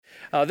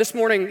This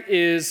morning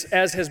is,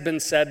 as has been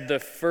said, the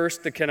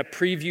kind of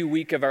preview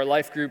week of our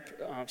life group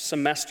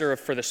semester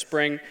for the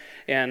spring.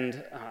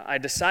 And I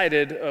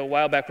decided a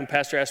while back when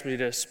Pastor asked me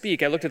to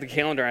speak, I looked at the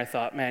calendar and I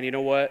thought, man, you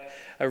know what?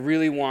 I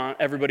really want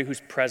everybody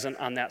who's present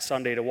on that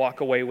Sunday to walk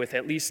away with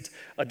at least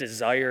a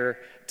desire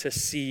to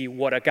see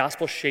what a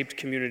gospel-shaped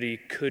community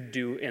could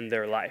do in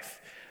their life.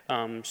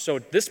 So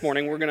this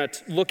morning, we're going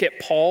to look at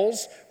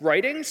Paul's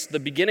writings, the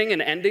beginning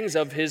and endings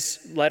of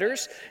his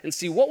letters, and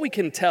see what we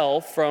can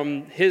tell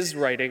from his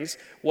writings,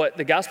 what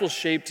the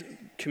gospel-shaped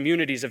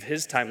communities of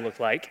his time look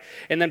like,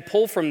 and then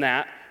pull from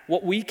that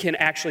what we can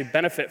actually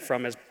benefit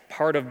from as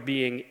part of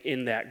being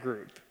in that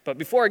group. But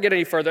before I get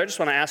any further, I just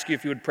want to ask you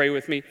if you would pray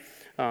with me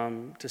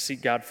to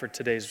seek God for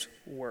today's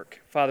work.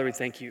 Father, we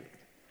thank you.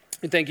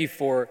 We thank you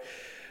for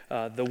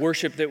the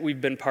worship that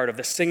we've been part of,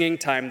 the singing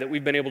time that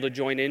we've been able to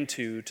join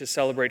into to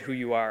celebrate who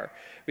you are.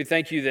 We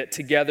thank you that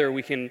together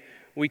we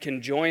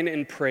can join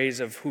in praise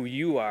of who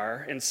you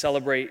are and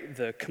celebrate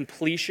the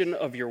completion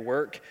of your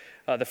work,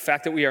 the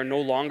fact that we are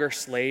no longer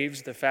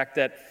slaves, the fact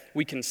that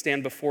we can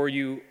stand before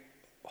you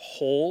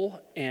whole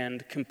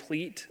and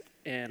complete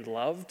and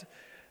loved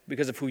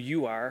because of who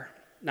you are,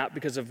 not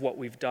because of what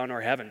we've done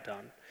or haven't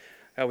done.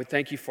 I would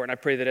thank you for it. And I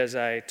pray that as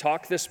I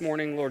talk this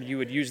morning, Lord, you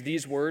would use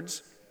these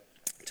words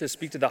to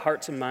speak to the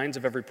hearts and minds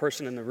of every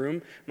person in the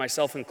room,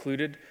 myself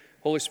included.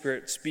 Holy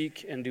Spirit,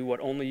 speak and do what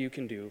only you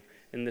can do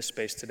in this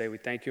space today. We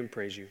thank you and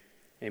praise you.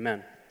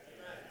 Amen.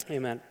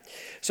 Amen.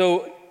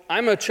 So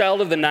I'm a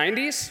child of the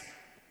 90s.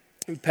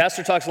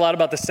 Pastor talks a lot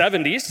about the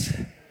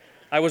 70s.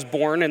 I was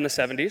born in the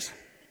 70s.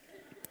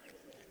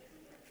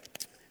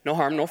 No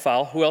harm, no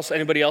foul. Who else?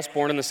 Anybody else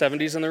born in the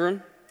 70s in the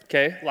room?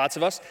 Okay, lots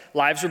of us.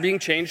 Lives were being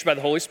changed by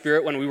the Holy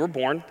Spirit when we were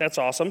born. That's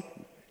awesome.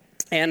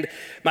 And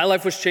my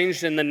life was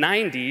changed in the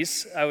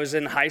 90s. I was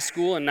in high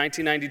school in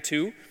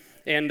 1992,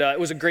 and it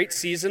was a great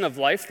season of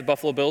life. The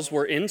Buffalo Bills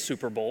were in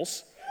Super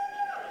Bowls.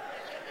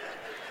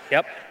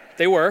 Yep,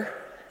 they were.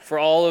 For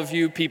all of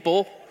you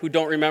people who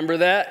don't remember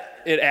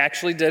that, it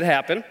actually did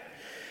happen.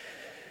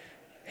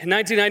 In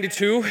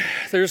 1992,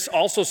 there's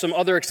also some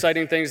other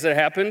exciting things that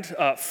happened.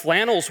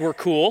 Flannels were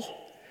cool,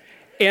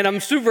 and I'm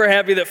super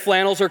happy that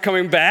flannels are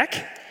coming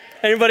back.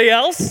 Anybody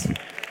else?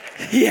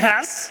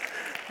 Yes.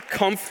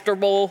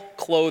 Comfortable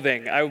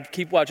clothing. I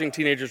keep watching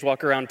teenagers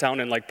walk around town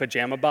in like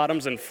pajama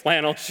bottoms and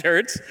flannel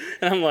shirts,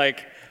 and I'm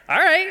like, all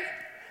right,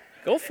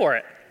 go for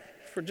it.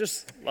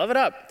 Just love it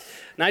up.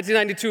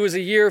 1992 was a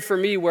year for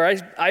me where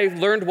I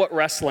learned what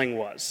wrestling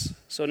was.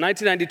 So in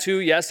 1992,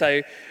 yes,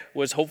 I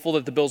was hopeful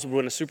that the Bills would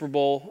win a Super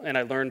Bowl, and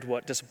I learned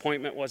what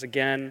disappointment was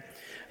again.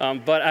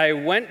 But I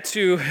went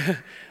to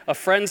a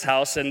friend's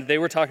house, and they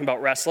were talking about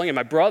wrestling, and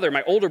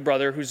my older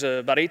brother, who's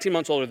about 18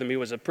 months older than me,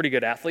 was a pretty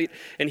good athlete,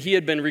 and he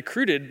had been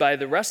recruited by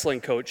the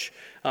wrestling coach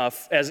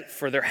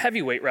for their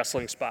heavyweight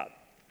wrestling spot.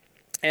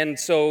 And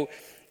so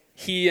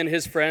he and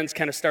his friends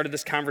kind of started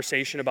this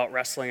conversation about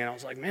wrestling, and I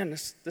was like, man,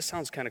 this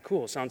sounds kind of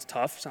cool. It sounds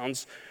tough,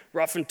 sounds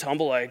rough and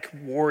tumble, like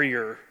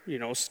warrior,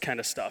 kind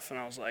of stuff. And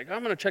I was like,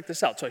 I'm going to check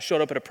this out. So I showed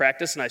up at a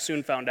practice, and I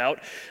soon found out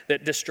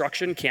that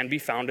destruction can be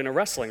found in a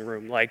wrestling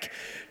room. Like,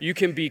 you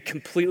can be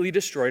completely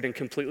destroyed and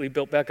completely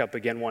built back up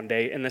again one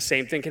day, and the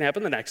same thing can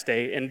happen the next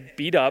day, and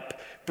beat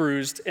up,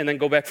 bruised, and then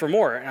go back for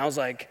more. And I was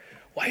like,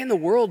 why in the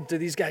world do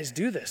these guys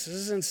do this? This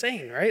is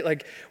insane, right?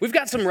 Like, we've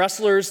got some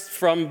wrestlers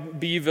from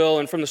Beeville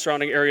and from the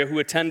surrounding area who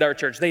attend our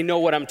church. They know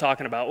what I'm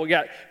talking about. We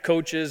got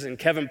coaches, and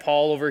Kevin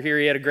Paul over here,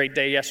 he had a great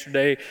day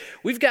yesterday.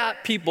 We've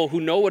got people who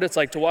know what it's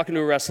like to walk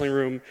into a wrestling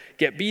room,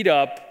 get beat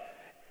up,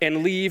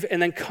 and leave,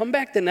 and then come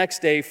back the next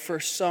day for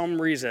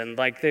some reason.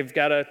 Like, they've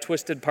got a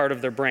twisted part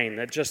of their brain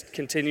that just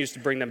continues to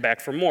bring them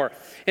back for more.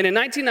 And in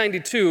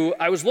 1992,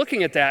 I was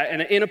looking at that,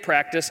 and in a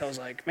practice, I was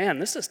like, man,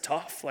 this is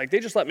tough. Like, they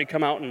just let me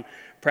come out and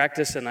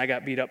practice, and I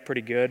got beat up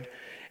pretty good.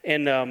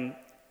 And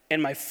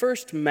my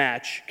first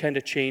match kind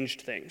of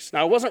changed things.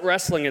 Now, I wasn't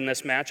wrestling in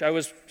this match. I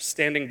was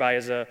standing by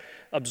as an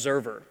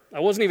observer. I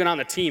wasn't even on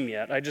the team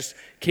yet. I just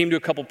came to a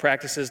couple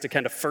practices to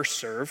kind of first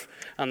serve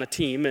on the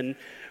team, and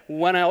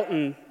went out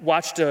and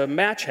watched a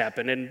match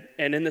happen.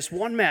 And in this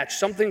one match,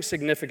 something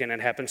significant had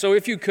happened. So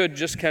if you could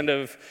just kind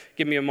of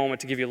give me a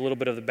moment to give you a little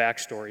bit of the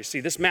backstory.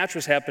 See, this match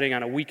was happening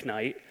on a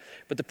weeknight,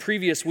 but the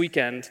previous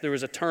weekend, there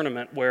was a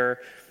tournament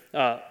where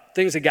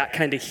things had got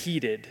kind of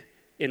heated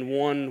in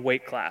one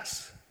weight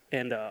class.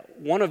 And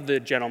one of the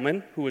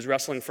gentlemen who was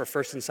wrestling for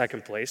first and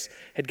second place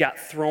had got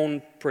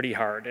thrown pretty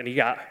hard, and he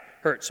got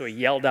hurt, so he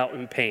yelled out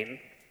in pain.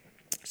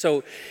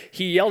 So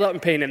he yelled out in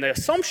pain, and the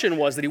assumption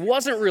was that he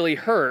wasn't really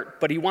hurt,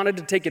 but he wanted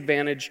to take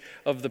advantage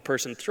of the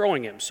person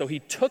throwing him. So he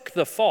took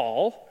the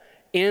fall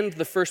and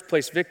the first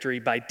place victory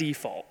by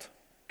default.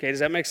 Okay, does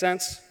that make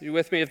sense? You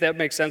with me? If that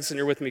makes sense and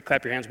you're with me,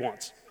 clap your hands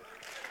once.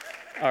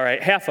 All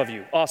right, half of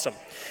you, awesome.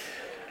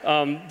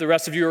 The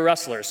rest of you are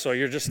wrestlers, so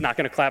you're just not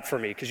going to clap for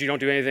me because you don't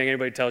do anything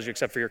anybody tells you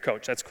except for your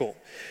coach. That's cool.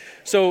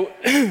 So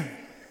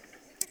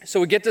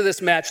we get to this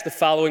match the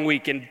following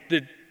week, and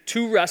the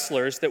two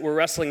wrestlers that were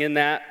wrestling in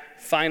that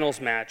finals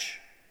match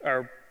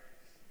are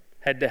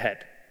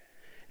head-to-head.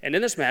 And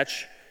in this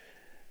match,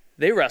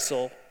 they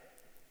wrestle,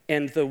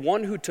 And the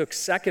one who took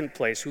second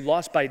place, who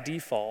lost by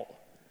default,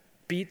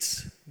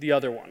 beats the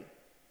other one,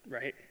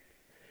 right?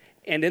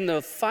 And in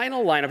the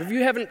final lineup, if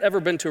you haven't ever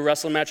been to a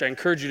wrestling match, I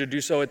encourage you to do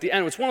so at the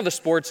end. It's one of the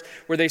sports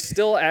where they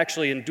still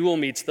actually, in dual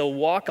meets, they'll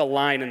walk a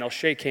line and they'll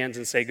shake hands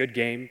and say, good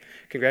game,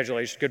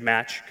 congratulations, good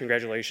match,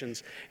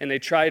 congratulations. And they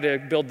try to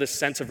build this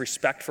sense of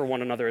respect for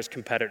one another as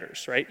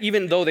competitors, right?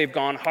 Even though they've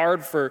gone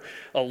hard for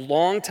a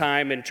long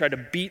time and tried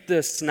to beat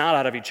the snot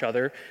out of each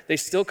other, they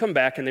still come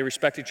back and they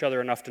respect each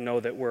other enough to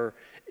know that we're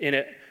in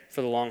it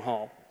for the long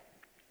haul.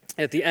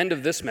 At the end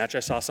of this match, I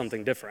saw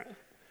something different.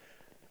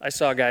 I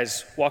saw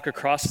guys walk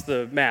across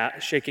the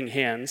mat shaking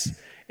hands,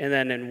 and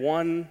then in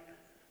one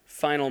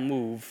final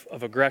move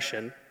of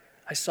aggression,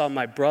 I saw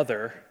my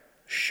brother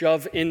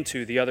shove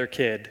into the other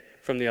kid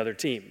from the other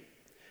team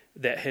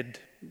that had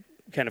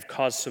kind of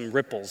caused some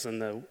ripples in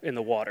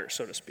the water,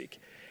 so to speak.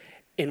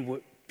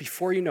 And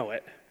before you know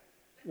it,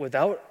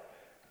 without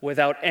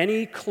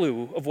any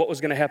clue of what was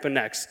going to happen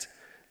next,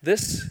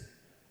 this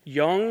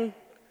young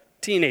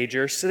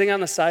teenager sitting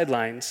on the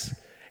sidelines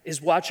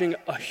is watching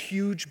a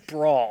huge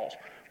brawl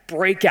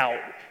break out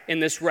in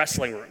this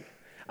wrestling room.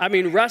 I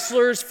mean,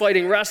 wrestlers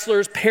fighting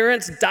wrestlers,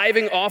 parents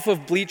diving off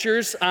of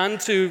bleachers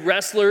onto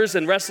wrestlers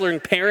and wrestling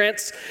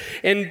parents.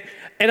 And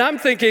I'm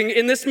thinking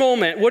in this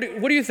moment, what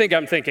do you think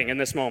I'm thinking in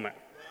this moment?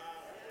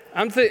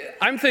 I'm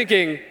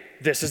thinking,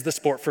 this is the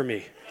sport for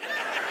me.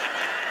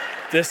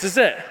 This is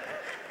it.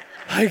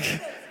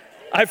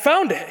 I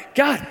found it.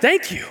 God,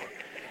 thank you.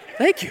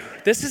 Thank you.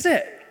 This is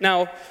it.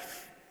 Now,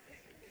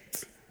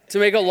 to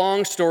make a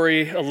long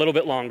story a little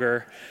bit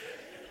longer,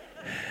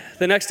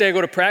 the next day I go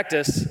to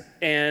practice,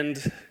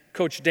 and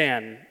Coach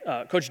Dan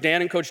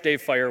and Coach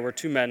Dave Fire were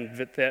two men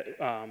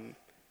that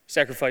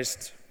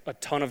sacrificed a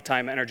ton of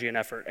time, energy, and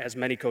effort, as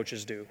many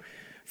coaches do,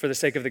 for the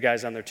sake of the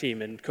guys on their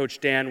team. And Coach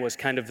Dan was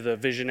kind of the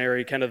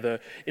visionary, kind of the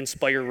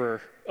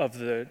inspirer of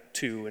the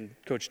two, and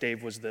Coach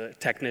Dave was the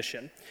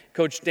technician.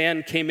 Coach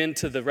Dan came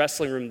into the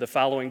wrestling room the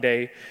following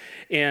day,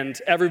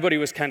 and everybody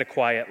was kind of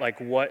quiet,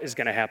 like, what is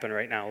going to happen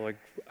right now? Like,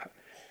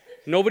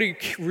 nobody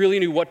really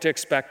knew what to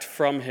expect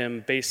from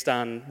him based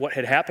on what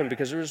had happened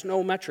because there was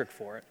no metric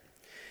for it.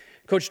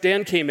 Coach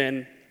Dan came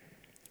in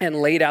and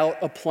laid out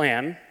a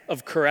plan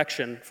of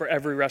correction for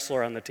every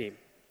wrestler on the team.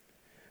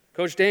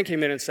 Coach Dan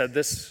came in and said,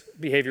 this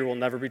behavior will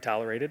never be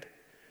tolerated.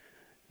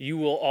 You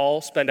will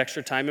all spend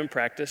extra time in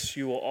practice.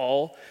 You will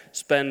all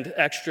spend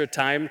extra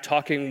time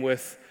talking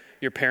with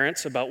your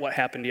parents about what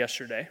happened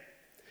yesterday.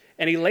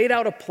 And he laid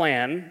out a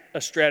plan,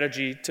 a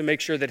strategy to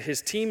make sure that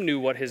his team knew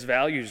what his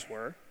values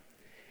were.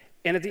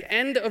 And at the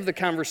end of the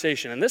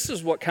conversation, and this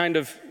is what kind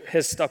of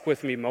has stuck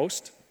with me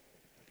most,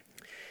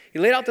 he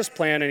laid out this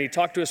plan and he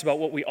talked to us about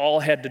what we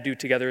all had to do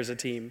together as a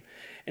team.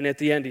 And at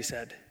the end he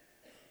said,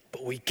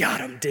 but we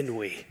got him, didn't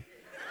we?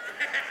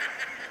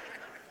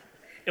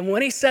 And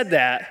when he said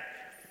that,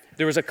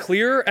 there was a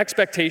clear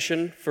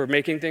expectation for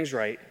making things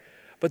right,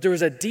 but there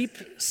was a deep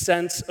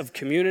sense of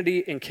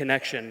community and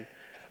connection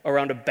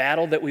around a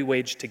battle that we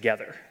waged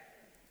together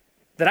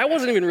that I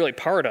wasn't even really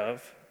part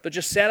of, but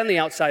just sat on the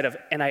outside of,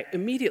 and I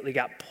immediately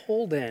got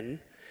pulled in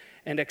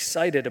and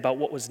excited about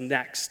what was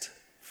next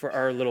for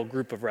our little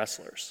group of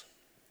wrestlers.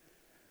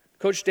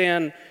 Coach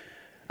Dan,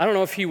 I don't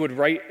know if he would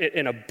write it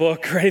in a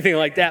book or anything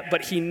like that,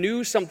 but he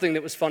knew something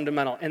that was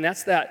fundamental, and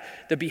that's that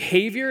the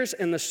behaviors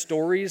and the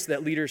stories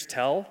that leaders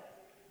tell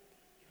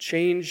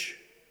change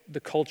the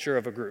culture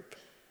of a group,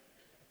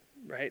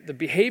 right? The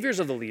behaviors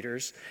of the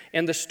leaders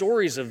and the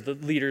stories of the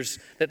leaders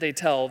that they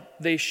tell,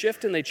 they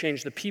shift and they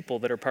change the people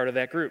that are part of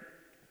that group.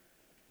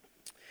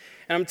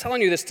 And I'm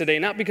telling you this today,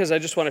 not because I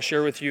just want to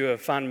share with you a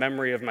fond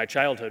memory of my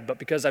childhood, but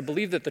because I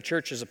believe that the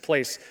church is a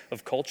place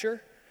of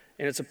culture,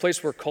 and it's a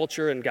place where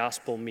culture and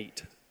gospel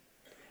meet.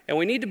 And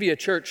we need to be a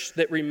church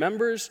that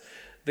remembers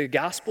the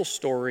gospel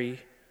story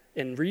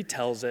and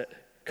retells it,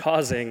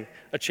 causing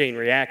a chain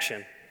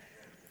reaction.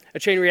 A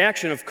chain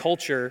reaction of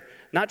culture,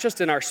 not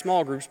just in our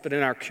small groups, but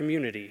in our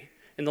community,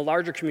 in the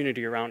larger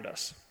community around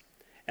us.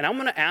 And I'm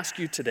going to ask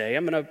you today,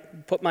 I'm going to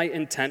put my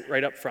intent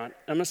right up front.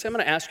 I'm going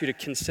to ask you to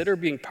consider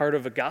being part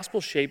of a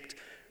gospel-shaped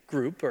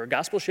group or a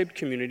gospel-shaped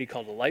community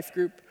called a life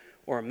group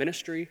or a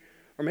ministry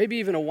or maybe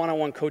even a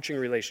one-on-one coaching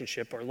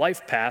relationship or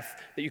life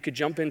path that you could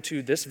jump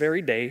into this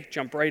very day,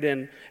 jump right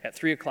in at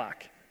 3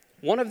 o'clock.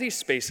 One of these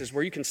spaces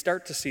where you can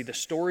start to see the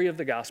story of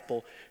the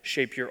gospel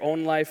shape your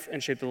own life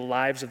and shape the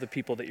lives of the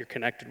people that you're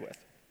connected with.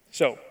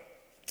 So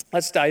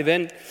let's dive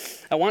in.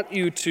 I want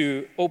you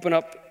to open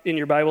up in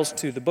your Bibles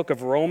to the book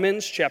of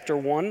Romans, chapter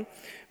 1,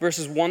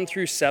 verses 1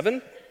 through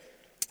 7.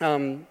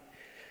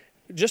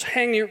 Just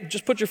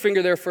put your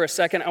finger there for a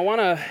second. I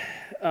want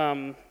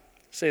to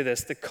say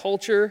this: the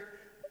culture,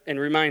 and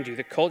remind you,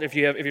 if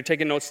you're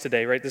taking notes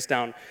today, write this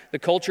down. The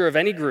culture of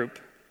any group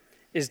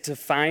is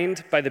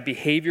defined by the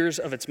behaviors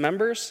of its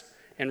members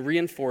and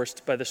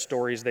reinforced by the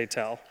stories they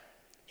tell.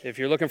 If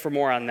you're looking for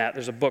more on that,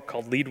 there's a book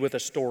called Lead with a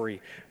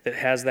Story that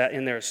has that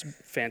in there. It's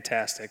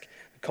fantastic.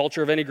 The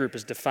culture of any group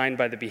is defined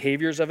by the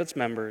behaviors of its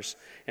members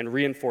and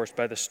reinforced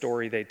by the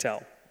story they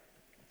tell.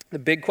 The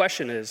big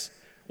question is,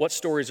 what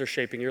stories are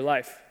shaping your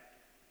life?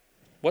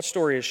 What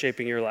story is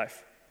shaping your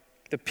life?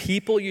 The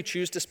people you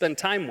choose to spend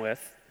time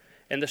with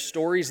and the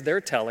stories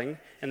they're telling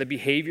and the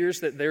behaviors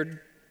that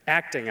they're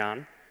acting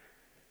on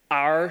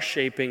are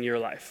shaping your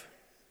life.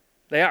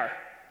 They are.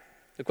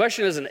 The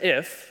question isn't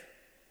if,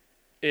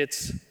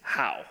 it's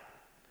how.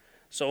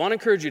 So I want to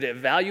encourage you to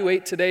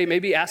evaluate today,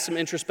 maybe ask some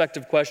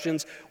introspective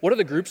questions. What are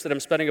the groups that I'm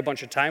spending a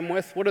bunch of time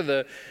with? What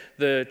are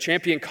the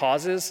champion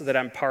causes that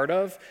I'm part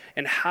of?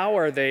 And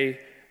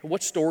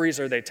what stories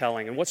are they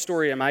telling? And what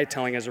story am I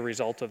telling as a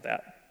result of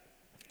that?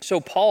 So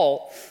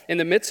Paul, in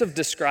the midst of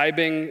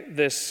describing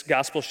this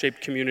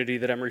gospel-shaped community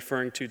that I'm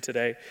referring to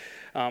today,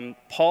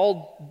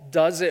 Paul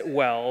does it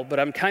well, but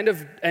I'm kind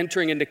of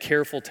entering into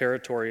careful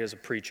territory as a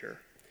preacher.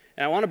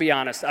 And I want to be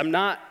honest, I'm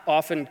not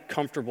often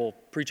comfortable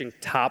preaching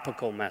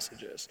topical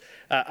messages.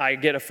 I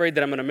get afraid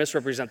that I'm going to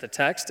misrepresent the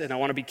text, and I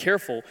want to be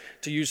careful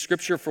to use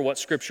Scripture for what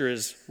Scripture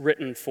is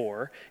written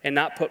for and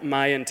not put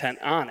my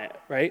intent on it,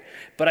 right?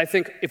 But I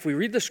think if we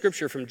read the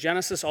Scripture from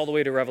Genesis all the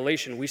way to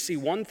Revelation, we see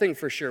one thing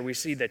for sure. We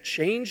see the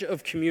change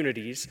of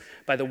communities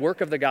by the work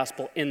of the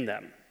gospel in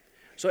them.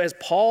 So as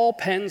Paul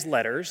pens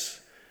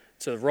letters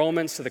to the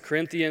Romans, to the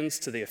Corinthians,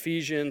 to the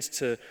Ephesians,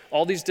 to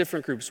all these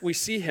different groups, we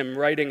see him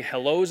writing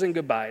hellos and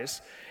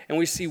goodbyes, and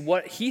we see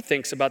what he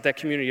thinks about that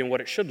community and what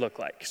it should look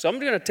like. So I'm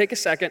going to take a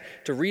second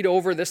to read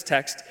over this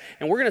text,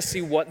 and we're going to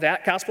see what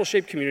that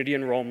gospel-shaped community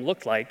in Rome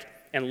looked like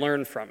and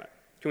learn from it.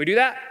 Can we do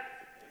that?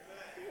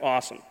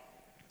 Awesome.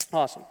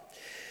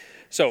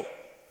 So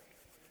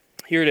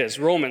here it is,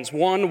 Romans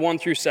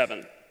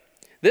 1:1-7.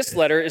 This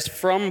letter is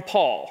from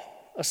Paul,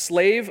 a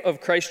slave of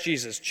Christ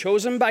Jesus,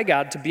 chosen by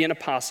God to be an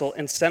apostle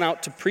and sent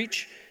out to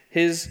preach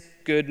his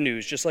good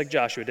news, just like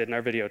Joshua did in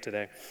our video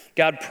today.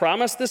 God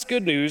promised this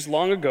good news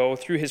long ago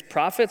through his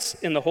prophets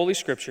in the Holy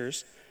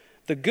Scriptures.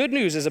 The good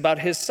news is about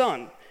his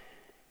son.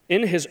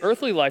 In his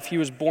earthly life, he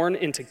was born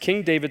into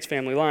King David's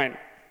family line,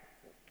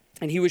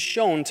 and he was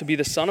shown to be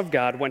the Son of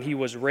God when he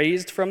was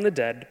raised from the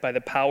dead by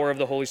the power of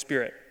the Holy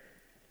Spirit.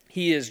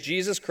 He is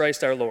Jesus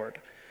Christ our Lord.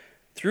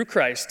 Through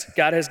Christ,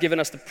 God has given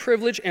us the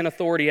privilege and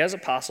authority as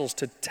apostles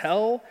to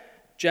tell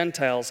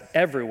Gentiles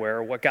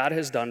everywhere what God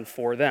has done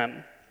for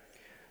them,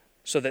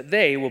 so that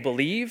they will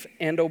believe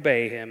and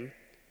obey him,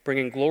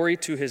 bringing glory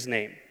to his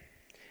name.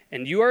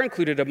 And you are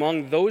included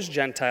among those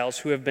Gentiles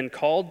who have been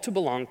called to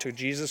belong to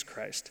Jesus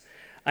Christ.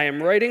 I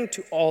am writing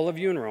to all of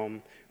you in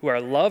Rome who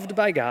are loved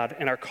by God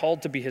and are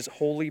called to be his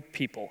holy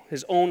people,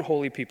 his own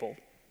holy people.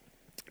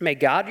 May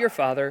God, your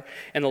Father,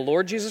 and the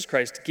Lord Jesus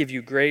Christ give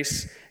you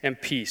grace and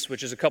peace,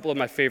 which is a couple of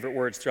my favorite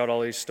words throughout all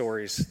these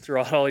stories,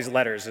 throughout all these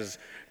letters, is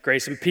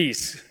grace and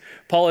peace.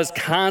 Paul is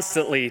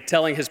constantly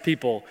telling his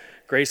people,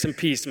 grace and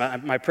peace.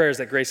 My prayer is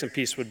that grace and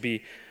peace would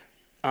be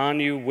on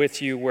you,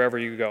 with you, wherever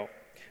you go.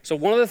 So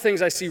one of the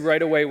things I see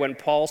right away when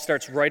Paul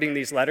starts writing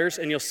these letters,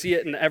 and you'll see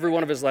it in every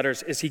one of his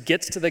letters, is he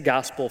gets to the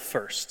gospel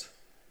first.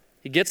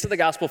 He gets to the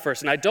gospel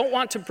first. And I don't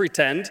want to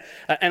pretend,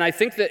 and I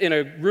think that in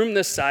a room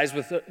this size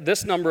with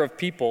this number of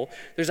people,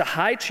 there's a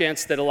high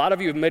chance that a lot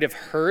of you might have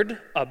heard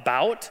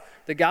about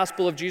the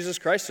gospel of Jesus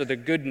Christ, or the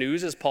good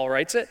news as Paul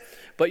writes it,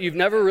 but you've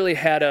never really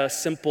had a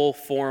simple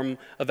form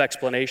of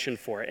explanation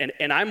for it.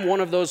 And I'm one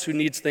of those who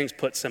needs things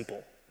put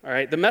simple. All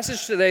right? The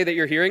message today that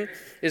you're hearing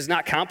is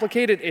not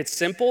complicated, it's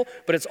simple,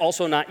 but it's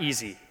also not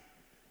easy.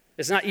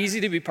 It's not easy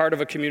to be part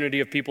of a community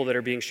of people that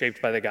are being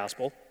shaped by the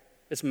gospel.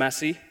 It's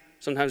messy.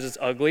 Sometimes it's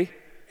ugly.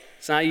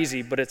 It's not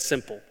easy, but it's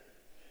simple.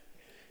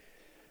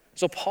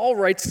 So Paul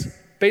writes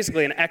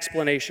basically an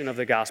explanation of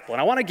the gospel.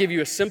 And I want to give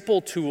you a simple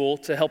tool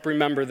to help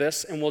remember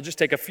this, and we'll just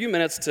take a few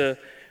minutes to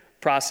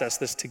process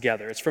this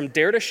together. It's from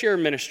Dare to Share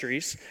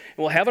Ministries, and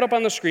we'll have it up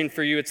on the screen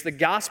for you. It's the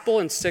gospel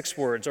in 6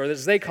 words, or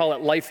as they call it,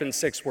 life in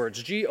 6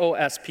 words,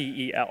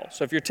 Gospel.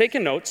 So if you're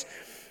taking notes,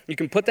 you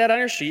can put that on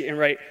your sheet and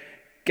write,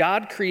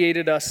 God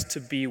created us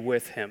to be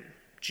with him.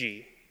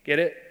 G. Get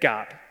it?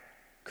 God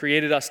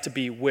created us to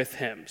be with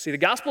him. See, the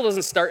gospel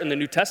doesn't start in the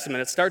New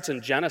Testament, it starts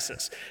in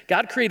Genesis.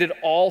 God created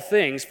all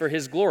things for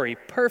his glory,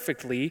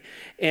 perfectly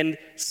and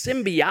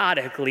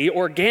symbiotically,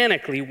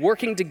 organically,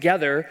 working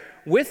together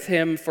with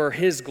him for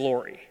his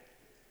glory.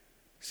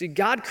 See,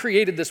 God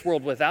created this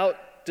world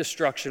without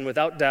destruction,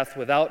 without death,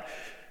 without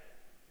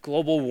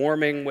global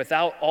warming,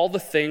 without all the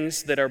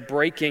things that are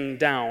breaking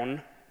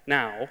down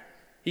now.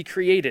 He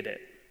created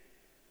it.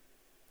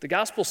 The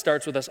gospel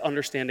starts with us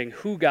understanding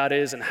who God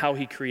is and how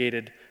he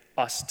created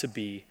us to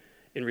be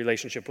in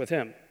relationship with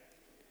him.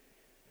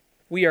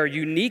 We are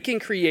unique in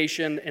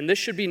creation, and this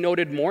should be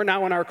noted more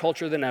now in our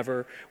culture than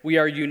ever. We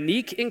are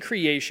unique in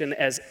creation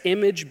as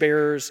image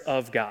bearers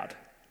of God.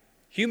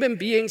 Human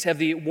beings have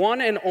the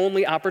one and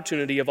only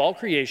opportunity of all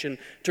creation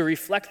to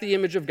reflect the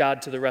image of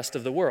God to the rest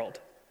of the world.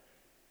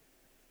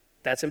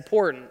 That's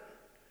important,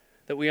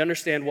 that we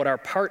understand what our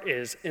part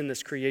is in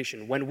this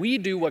creation. When we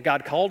do what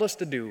God called us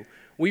to do,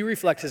 we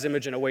reflect his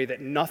image in a way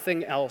that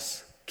nothing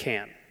else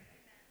can.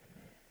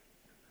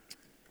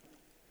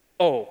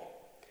 Oh,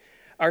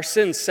 our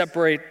sins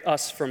separate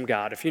us from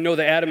God. If you know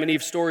the Adam and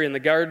Eve story in the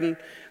garden,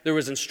 there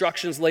was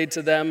instructions laid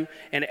to them,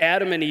 and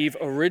Adam and Eve,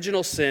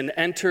 original sin,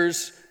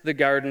 enters the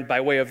garden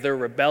by way of their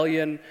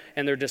rebellion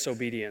and their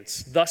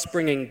disobedience, thus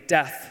bringing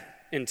death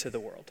into the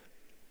world.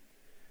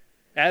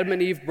 Adam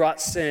and Eve brought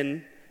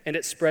sin, and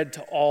it spread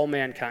to all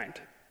mankind,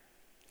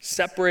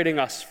 separating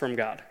us from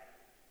God.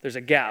 There's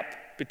a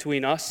gap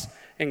between us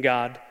and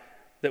God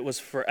that was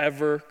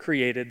forever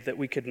created that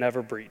we could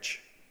never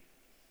breach.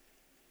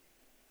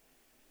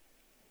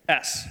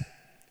 S,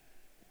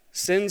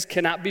 sins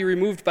cannot be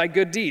removed by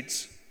good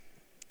deeds.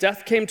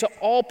 Death came to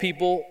all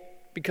people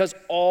because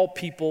all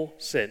people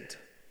sinned.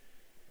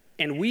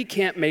 And we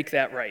can't make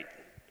that right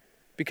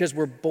because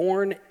we're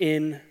born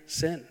in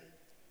sin.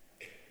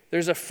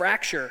 There's a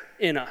fracture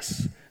in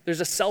us.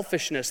 There's a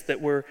selfishness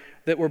that we're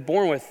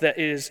born with that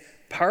is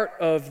part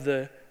of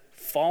the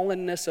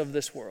fallenness of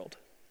this world.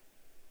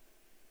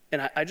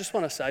 And I just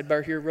want to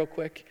sidebar here real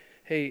quick.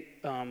 Hey,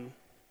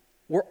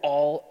 we're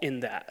all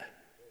in that.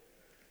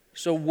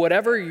 So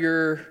whatever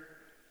your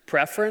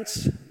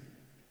preference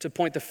to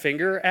point the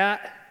finger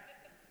at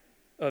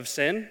of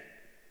sin,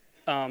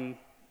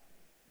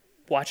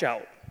 watch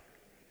out.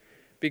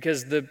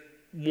 Because the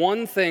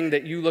one thing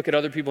that you look at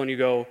other people and you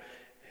go,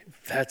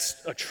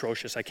 that's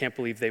atrocious, I can't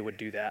believe they would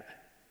do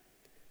that.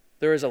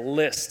 There is a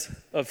list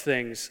of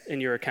things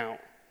in your account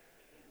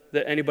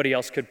that anybody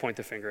else could point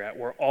the finger at.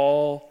 We're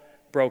all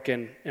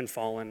broken and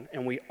fallen,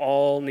 and we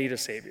all need a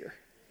Savior.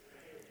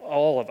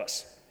 All of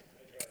us.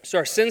 So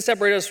our sins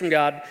separate us from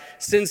God.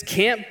 Sins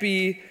can't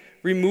be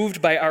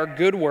removed by our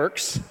good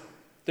works.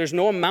 There's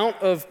no amount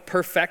of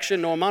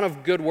perfection, no amount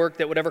of good work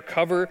that would ever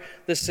cover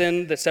the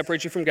sin that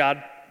separates you from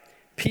God.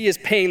 P is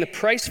paying the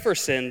price for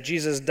sin.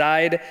 Jesus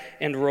died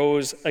and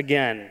rose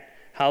again.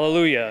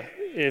 Hallelujah.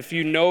 If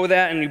you know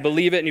that and you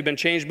believe it and you've been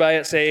changed by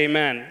it, say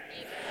amen.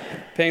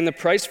 Amen. Paying the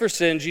price for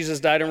sin, Jesus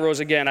died and rose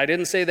again. I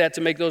didn't say that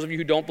to make those of you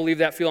who don't believe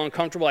that feel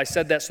uncomfortable. I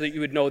said that so that you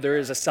would know there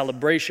is a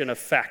celebration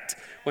effect.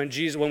 When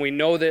we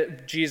know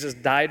that Jesus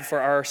died for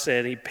our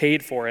sin, he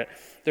paid for it,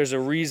 there's a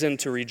reason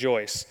to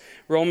rejoice.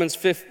 Romans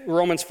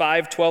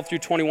 5, 12 through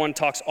 21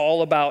 talks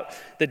all about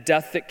the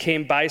death that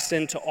came by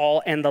sin to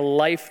all and the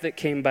life that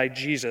came by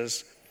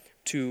Jesus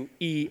to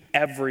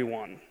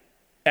everyone.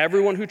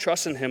 Everyone who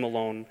trusts in him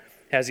alone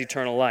has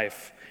eternal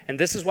life. And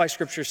this is why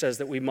Scripture says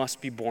that we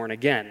must be born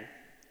again,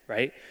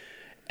 right?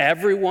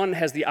 Everyone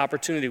has the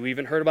opportunity. We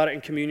even heard about it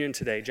in communion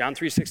today. John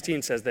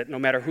 3:16 says that no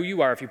matter who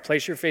you are, if you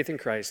place your faith in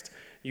Christ,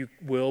 you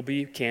will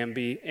be, can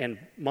be, and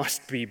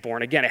must be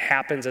born again. It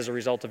happens as a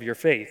result of your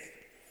faith.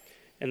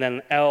 And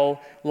then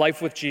L,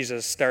 life with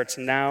Jesus starts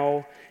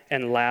now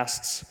and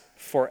lasts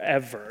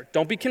forever.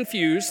 Don't be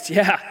confused.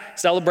 Yeah,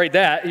 celebrate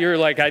that. You're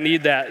like, I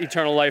need that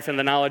eternal life and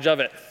the knowledge of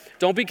it.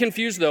 Don't be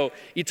confused, though.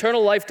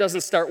 Eternal life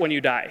doesn't start when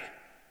you die.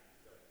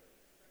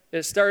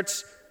 It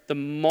starts the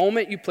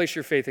moment you place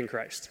your faith in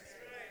Christ.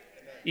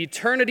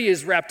 Eternity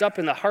is wrapped up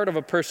in the heart of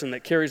a person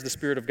that carries the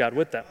Spirit of God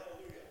with them.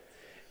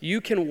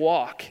 You can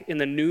walk in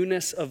the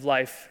newness of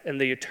life and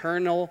the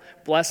eternal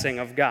blessing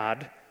of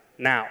God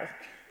now.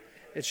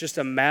 It's just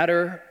a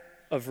matter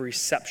of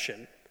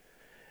reception.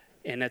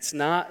 And it's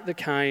not the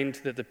kind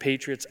that the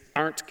Patriots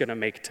aren't going to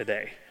make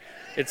today.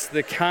 It's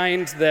the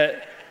kind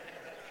that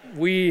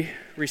we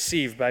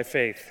receive by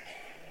faith.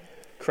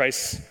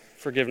 Christ's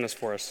forgiveness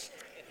for us.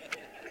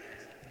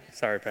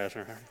 Sorry,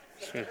 Pastor.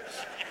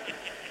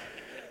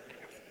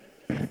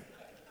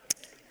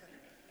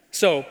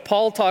 So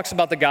Paul talks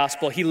about the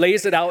gospel. He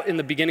lays it out in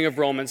the beginning of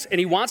Romans, and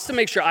he wants to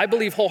make sure, I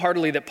believe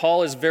wholeheartedly, that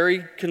Paul is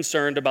very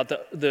concerned about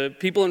the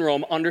people in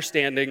Rome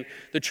understanding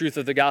the truth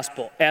of the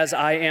gospel, as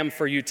I am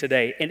for you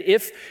today. And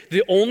if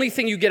the only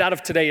thing you get out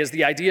of today is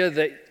the idea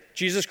that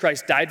Jesus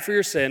Christ died for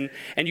your sin,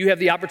 and you have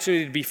the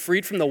opportunity to be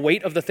freed from the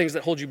weight of the things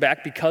that hold you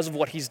back because of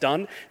what he's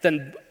done,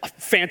 then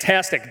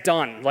fantastic,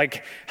 done.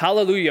 Like,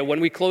 hallelujah.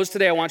 When we close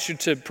today, I want you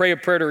to pray a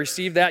prayer to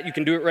receive that. You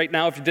can do it right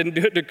now. If you didn't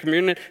do it to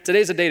communion,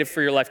 today's a day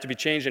for your life to be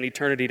changed and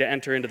eternity to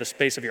enter into the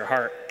space of your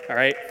heart, all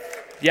right?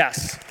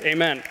 Yes,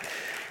 amen.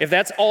 If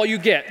that's all you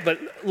get, but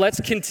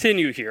let's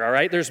continue here, all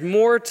right? There's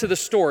more to the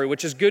story,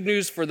 which is good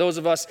news for those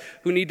of us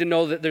who need to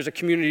know that there's a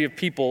community of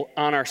people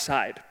on our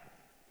side.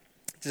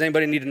 Does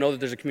anybody need to know that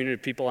there's a community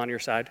of people on your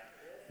side?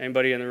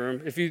 Anybody in the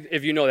room? If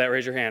you know that,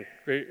 raise your hand.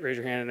 Raise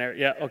your hand in there.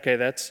 Yeah, okay,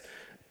 that's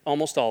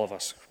almost all of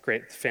us.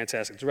 Great,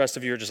 fantastic. The rest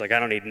of you are just like, I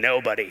don't need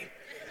nobody.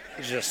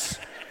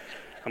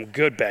 I'm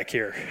good back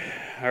here.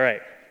 All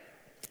right.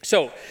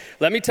 So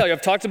let me tell you,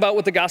 I've talked about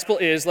what the gospel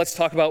is. Let's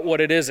talk about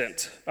what it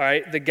isn't. All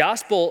right. The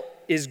gospel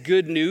is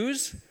good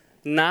news,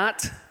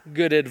 not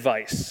good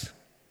advice.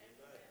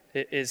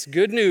 It is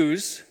good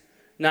news,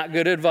 not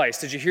good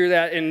advice. Did you hear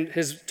that in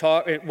his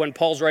talk? When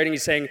Paul's writing,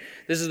 he's saying,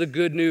 this is the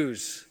good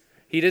news.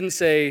 He didn't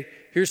say,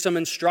 here's some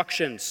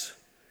instructions.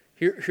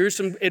 Here's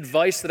some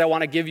advice that I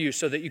want to give you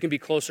so that you can be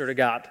closer to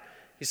God.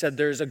 He said,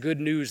 there's a good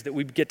news that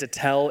we get to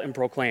tell and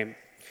proclaim.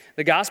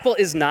 The gospel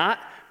is not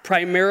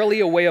primarily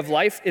a way of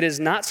life. It is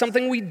not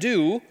something we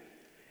do,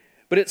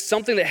 but it's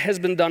something that has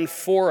been done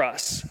for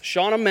us.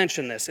 Shauna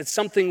mentioned this. It's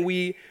something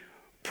we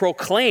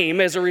proclaim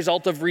as a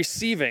result of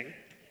receiving.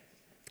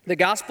 The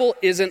gospel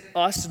isn't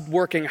us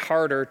working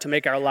harder to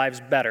make our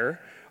lives better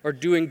or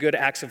doing good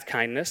acts of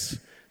kindness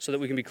so that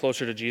we can be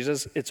closer to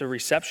Jesus. It's a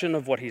reception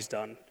of what he's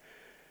done.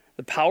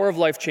 The power of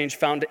life change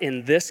found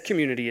in this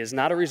community is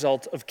not a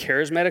result of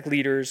charismatic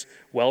leaders,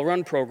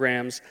 well-run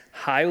programs,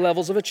 high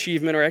levels of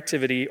achievement or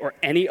activity, or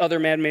any other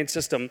man-made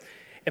system.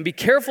 And be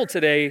careful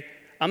today,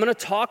 I'm going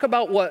to talk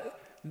about what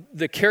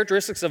the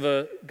characteristics of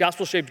a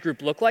gospel-shaped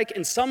group look like.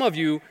 And some of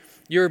you,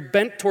 you're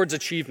bent towards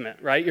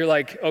achievement, right? You're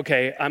like,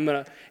 okay,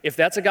 if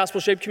that's a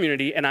gospel-shaped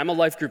community and I'm a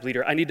life group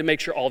leader, I need to make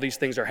sure all these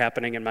things are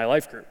happening in my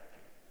life group.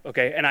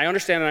 Okay, and I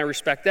understand and I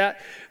respect that,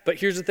 but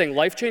here's the thing,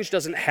 life change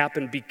doesn't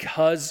happen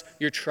because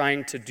you're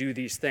trying to do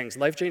these things.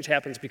 Life change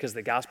happens because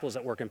the gospel is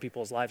at work in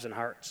people's lives and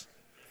hearts.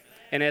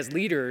 And as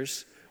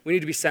leaders, we need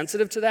to be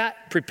sensitive to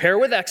that, prepare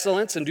with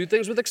excellence and do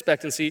things with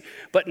expectancy,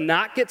 but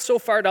not get so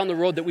far down the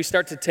road that we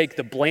start to take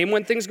the blame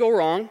when things go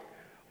wrong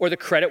or the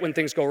credit when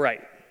things go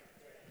right.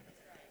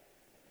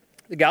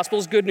 The gospel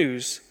is good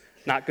news,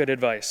 not good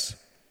advice.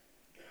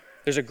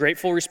 There's a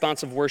grateful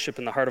response of worship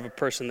in the heart of a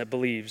person that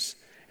believes,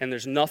 and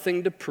there's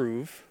nothing to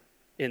prove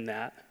in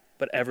that,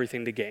 but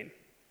everything to gain.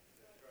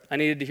 I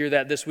needed to hear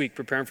that this week,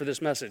 preparing for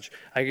this message.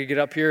 I could get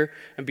up here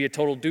and be a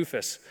total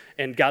doofus,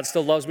 and God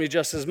still loves me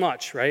just as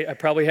much, right? I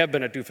probably have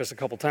been a doofus a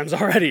couple times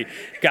already.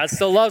 God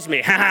still loves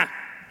me, ha ha.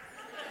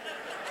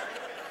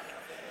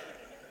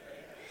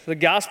 The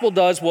gospel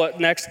does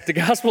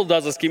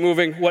let's keep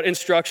moving, what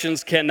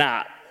instructions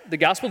cannot. The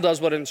gospel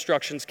does what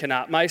instructions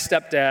cannot. My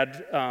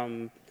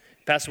stepdad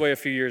passed away a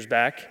few years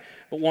back,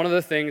 but one of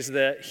the things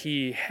that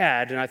he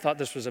had, and I thought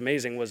this was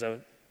amazing, was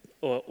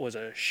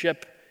a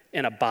ship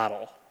in a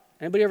bottle.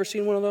 Anybody ever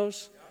seen one of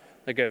those?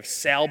 Like a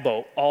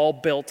sailboat, all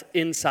built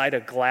inside a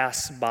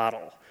glass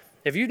bottle.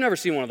 If you've never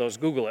seen one of those,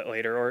 Google it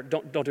later, or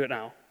don't do it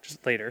now,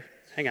 just later.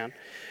 Hang on.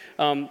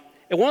 And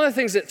one of the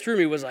things that threw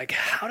me was like,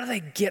 how do they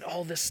get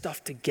all this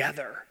stuff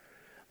together?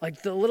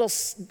 Like the little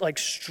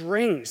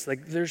strings,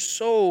 like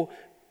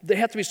they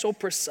have to be so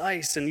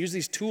precise and use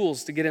these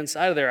tools to get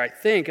inside of there, I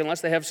think, unless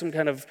they have some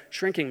kind of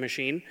shrinking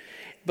machine.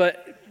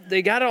 But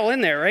they got it all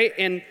in there, right?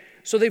 And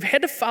so they've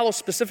had to follow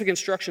specific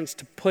instructions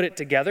to put it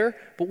together.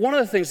 But one of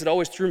the things that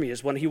always threw me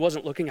is when he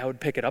wasn't looking, I would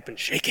pick it up and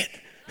shake it.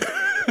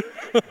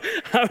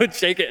 I would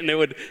shake it and it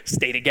would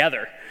stay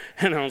together.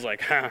 And I was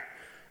like,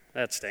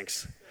 that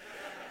stinks.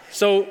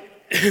 So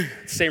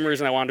same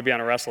reason I wanted to be on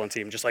a wrestling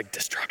team, just like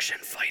destruction,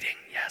 fighting,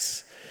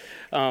 yes.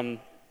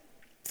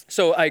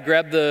 So I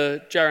grabbed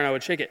the jar and I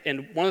would shake it.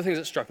 And one of the things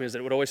that struck me is that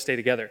it would always stay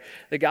together.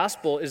 The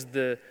gospel is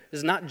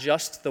not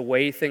just the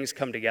way things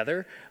come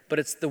together, but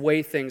it's the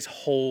way things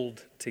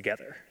hold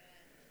together.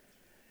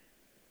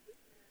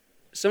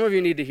 Some of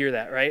you need to hear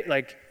that, right?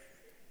 Like,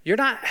 you're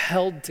not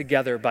held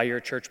together by your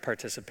church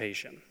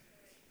participation.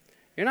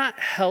 You're not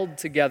held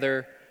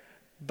together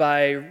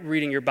by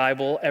reading your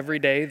Bible every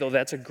day, though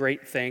that's a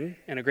great thing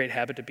and a great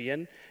habit to be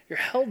in. You're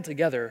held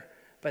together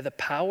by the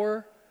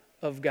power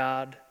of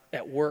God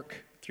at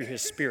work through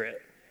his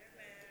Spirit.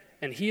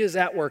 And he is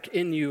at work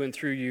in you and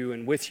through you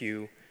and with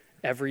you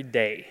every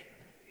day.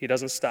 He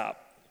doesn't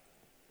stop.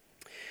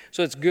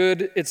 So it's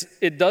good.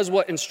 It does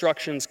what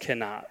instructions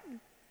cannot.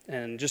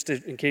 And just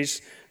in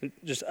case,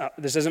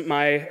 this isn't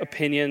my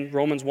opinion,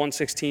 Romans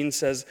 1:16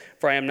 says,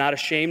 "For I am not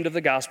ashamed of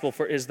the gospel,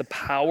 for it is the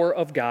power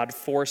of God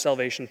for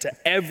salvation to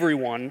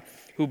everyone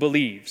who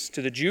believes,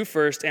 to the Jew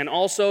first, and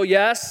also,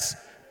 yes,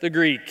 the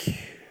Greek."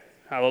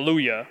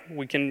 Hallelujah.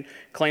 We can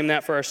claim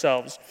that for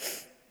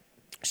ourselves.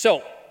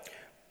 So,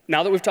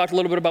 now that we've talked a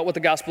little bit about what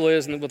the gospel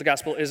is and what the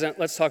gospel isn't,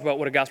 let's talk about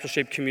what a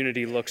gospel-shaped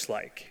community looks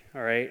like,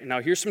 all right?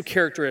 Now, here's some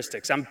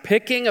characteristics. I'm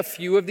picking a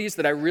few of these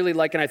that I really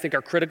like and I think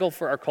are critical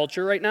for our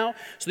culture right now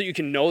so that you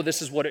can know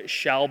this is what it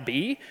shall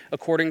be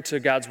according to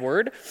God's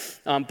word.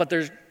 But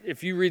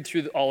if you read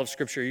through all of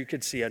Scripture, you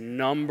could see a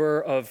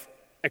number of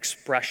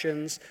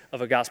expressions of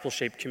a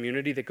gospel-shaped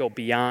community that go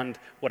beyond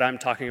what I'm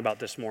talking about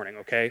this morning,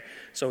 okay?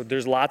 So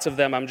there's lots of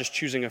them. I'm just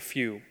choosing a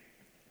few.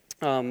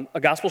 A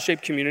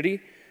gospel-shaped community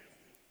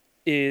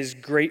is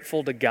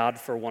grateful to God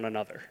for one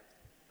another.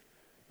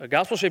 A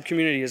gospel-shaped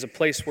community is a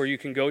place where you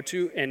can go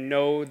to and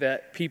know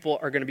that people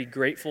are going to be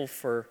grateful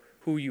for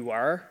who you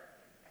are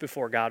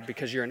before God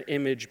because you're an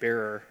image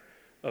bearer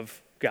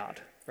of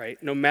God,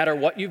 right? No matter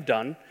what you've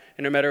done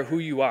and no matter who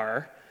you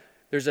are,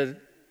 there's a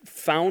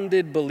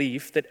founded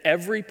belief that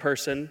every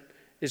person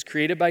is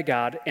created by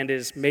God and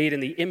is made in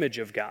the image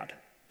of God.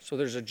 So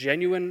there's a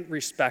genuine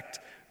respect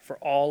for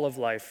all of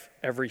life,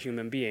 every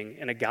human being,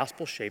 in a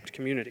gospel-shaped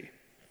community.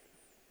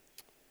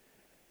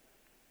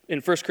 In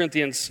 1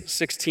 Corinthians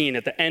 16,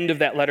 at the end of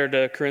that letter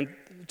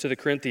to the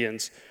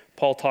Corinthians,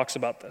 Paul talks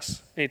about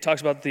this. And he talks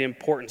about the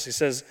importance. He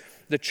says,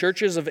 "The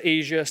churches of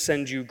Asia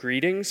send you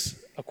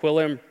greetings,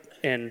 Aquila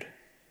and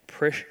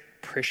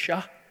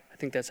Prisca." I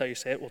think that's how you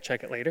say it. We'll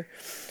check it later.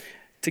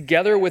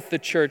 "Together with the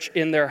church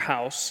in their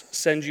house,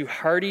 send you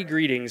hearty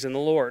greetings in the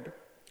Lord.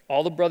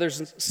 All the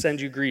brothers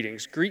send you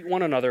greetings. Greet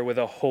one another with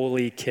a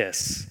holy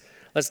kiss."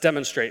 Let's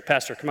demonstrate.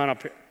 Pastor, come on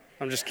up here.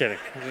 I'm just kidding.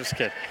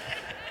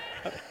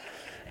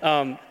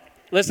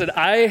 Listen,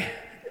 I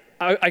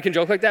can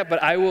joke like that,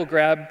 but I will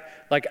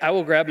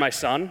grab my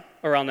son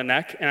around the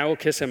neck and I will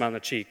kiss him on the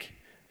cheek.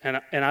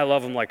 and I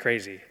love them like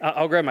crazy.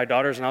 I'll grab my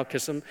daughters and I'll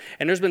kiss them.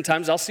 And there's been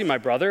times I'll see my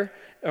brother,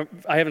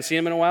 I haven't seen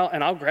him in a while,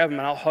 and I'll grab him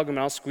and I'll hug him and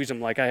I'll squeeze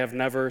him like I have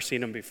never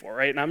seen him before,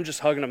 right? And I'm just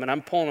hugging him and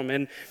I'm pulling him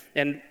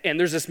in. And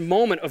there's this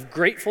moment of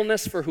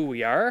gratefulness for who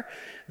we are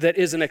that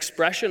is an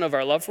expression of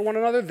our love for one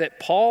another that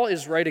Paul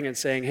is writing and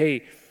saying,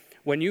 hey,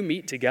 when you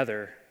meet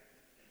together,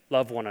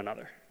 love one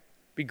another.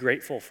 Be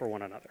grateful for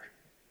one another,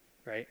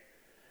 right?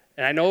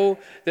 And I know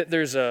that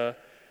there's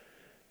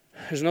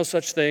no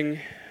such thing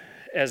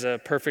as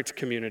a perfect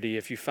community.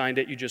 If you find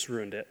it, you just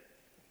ruined it.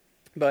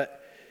 But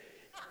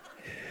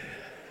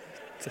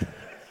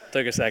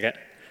took a second.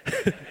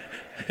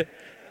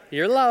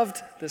 You're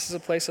loved. This is a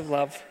place of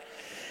love.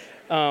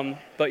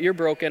 But you're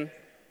broken.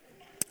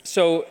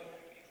 So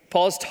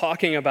Paul's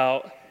talking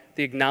about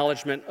the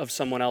acknowledgement of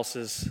someone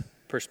else's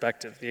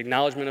perspective, the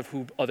acknowledgement of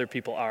who other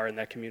people are in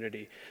that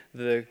community.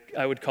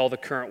 I would call the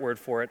current word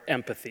for it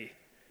empathy,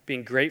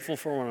 being grateful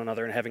for one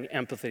another and having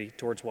empathy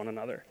towards one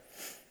another.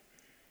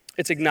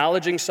 It's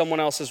acknowledging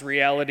someone else's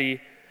reality,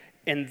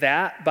 and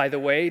that, by the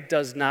way,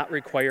 does not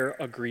require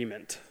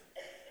agreement.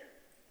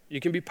 You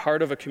can be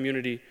part of a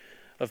community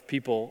of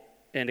people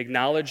and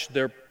acknowledge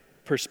their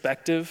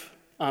perspective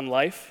on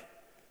life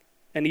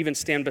and even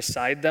stand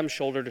beside them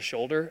shoulder to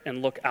shoulder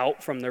and look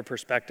out from their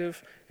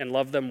perspective and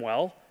love them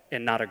well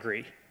and not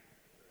agree.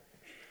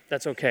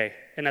 That's okay.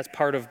 And that's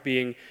part of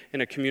being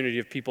in a community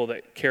of people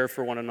that care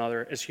for one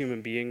another as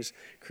human beings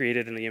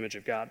created in the image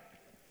of God.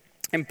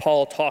 And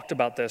Paul talked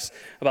about this,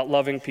 about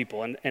loving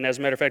people. And as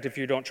a matter of fact, if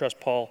you don't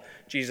trust Paul,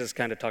 Jesus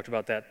kind of talked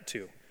about that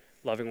too.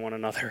 Loving one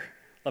another,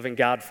 loving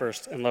God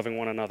first, and loving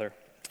one another.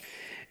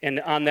 And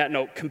on that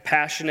note,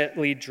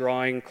 compassionately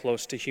drawing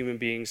close to human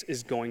beings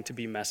is going to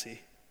be messy.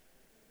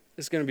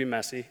 It's going to be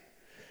messy.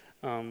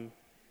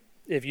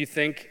 If you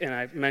think, and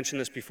I've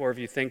mentioned this before, if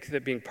you think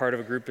that being part of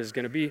a group is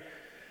going to be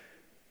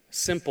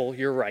simple,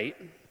 you're right,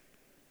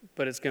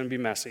 but it's going to be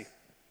messy.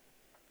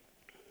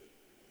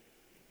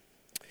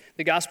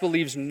 The gospel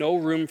leaves no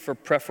room for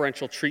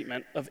preferential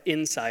treatment of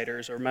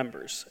insiders or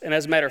members. And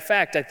as a matter of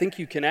fact, I think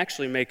you can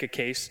actually make a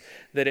case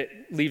that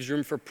it leaves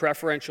room for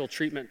preferential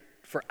treatment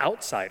for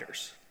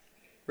outsiders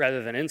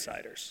rather than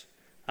insiders.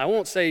 I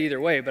won't say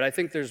either way, but I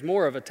think there's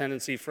more of a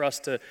tendency for us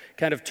to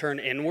kind of turn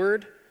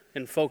inward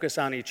and focus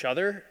on each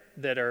other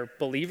that are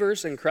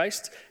believers in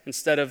Christ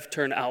instead of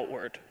turn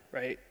outward,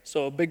 right?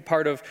 So a big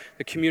part of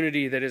the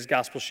community that is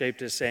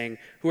gospel-shaped is saying,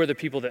 who are the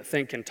people that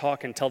think and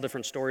talk and tell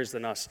different stories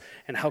than us,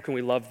 and how can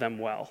we love them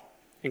well?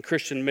 And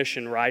Christian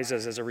mission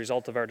rises as a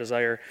result of our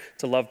desire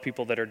to love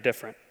people that are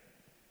different.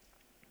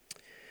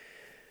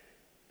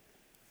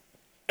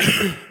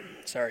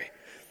 Sorry.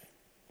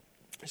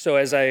 So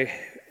as I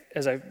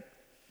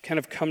kind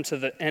of come to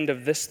the end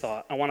of this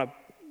thought, I want to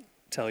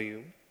tell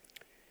you,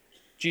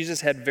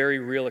 Jesus had very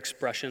real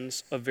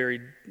expressions of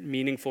very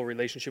meaningful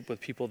relationship with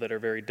people that are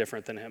very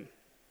different than him.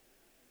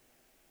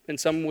 And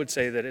some would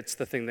say that it's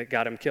the thing that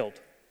got him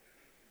killed.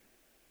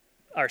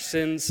 Our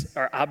sins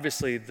are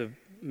obviously the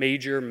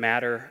major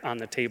matter on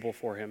the table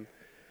for him.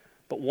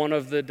 But one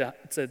of the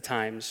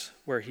times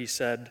where he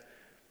said,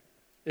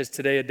 is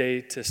today a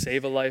day to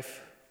save a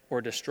life or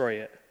destroy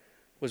it,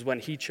 was when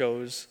he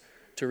chose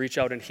to reach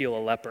out and heal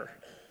a leper.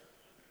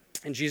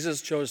 And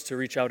Jesus chose to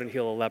reach out and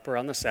heal a leper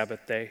on the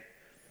Sabbath day.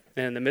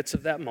 And in the midst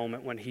of that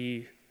moment, when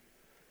he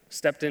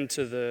stepped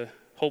into the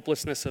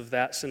hopelessness of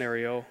that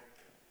scenario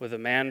with a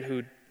man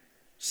who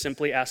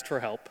simply asked for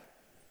help,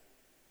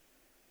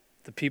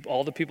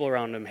 all the people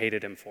around him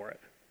hated him for it.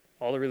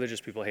 All the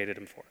religious people hated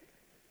him for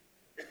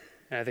it.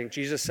 And I think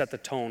Jesus set the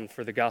tone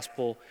for the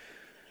gospel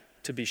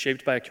to be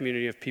shaped by a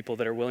community of people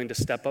that are willing to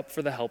step up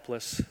for the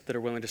helpless, that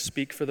are willing to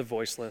speak for the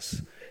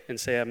voiceless, and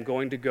say, I'm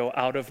going to go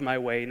out of my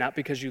way, not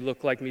because you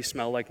look like me,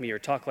 smell like me, or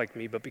talk like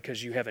me, but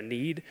because you have a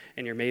need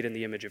and you're made in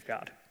the image of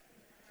God.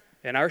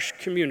 And our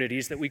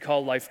communities that we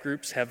call life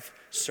groups have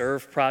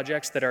serve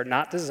projects that are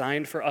not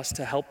designed for us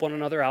to help one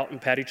another out and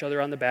pat each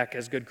other on the back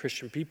as good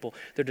Christian people.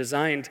 They're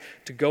designed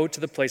to go to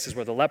the places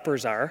where the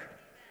lepers are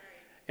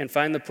and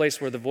find the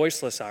place where the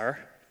voiceless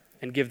are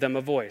and give them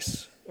a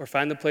voice, or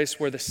find the place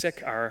where the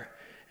sick are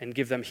and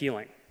give them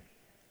healing.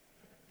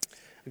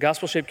 A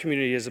gospel-shaped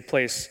community is a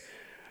place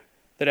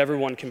that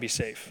everyone can be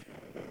safe.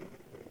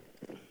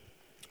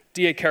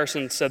 D.A.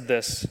 Carson said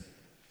this.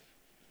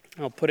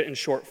 I'll put it in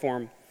short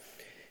form.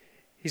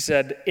 He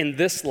said, in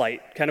this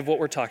light, kind of what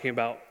we're talking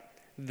about,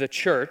 the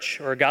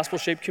church, or a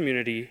gospel-shaped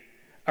community,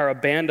 are a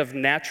band of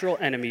natural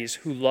enemies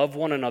who love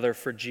one another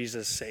for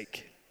Jesus'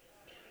 sake.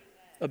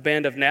 A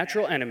band of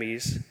natural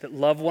enemies that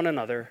love one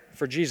another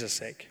for Jesus'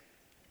 sake.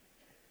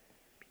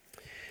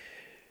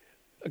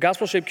 A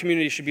gospel-shaped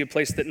community should be a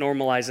place that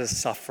normalizes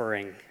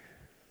suffering.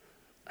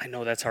 I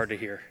know that's hard to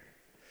hear.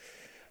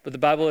 But the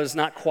Bible is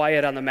not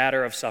quiet on the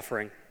matter of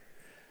suffering.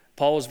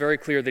 Paul was very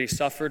clear that he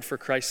suffered for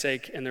Christ's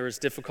sake, and there was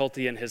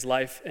difficulty in his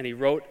life, and he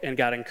wrote and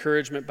got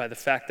encouragement by the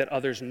fact that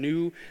others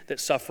knew that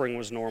suffering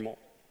was normal.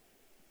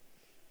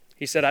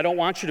 He said, I don't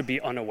want you to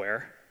be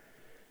unaware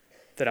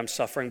that I'm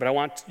suffering, but I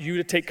want you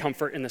to take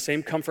comfort in the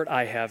same comfort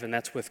I have, and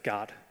that's with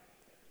God.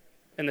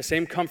 And the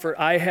same comfort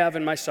I have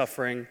in my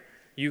suffering,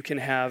 you can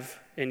have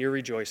in your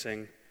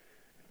rejoicing,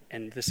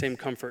 and the same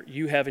comfort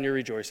you have in your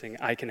rejoicing,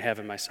 I can have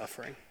in my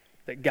suffering.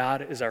 That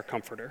God is our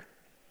comforter.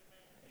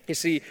 You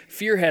see,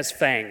 fear has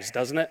fangs,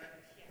 doesn't it?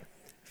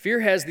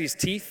 Fear has these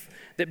teeth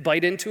that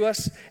bite into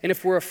us, and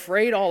if we're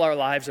afraid all our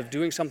lives of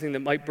doing something that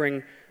might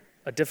bring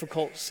a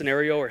difficult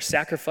scenario or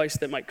sacrifice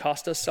that might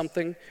cost us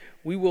something,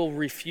 we will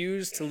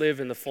refuse to live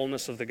in the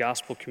fullness of the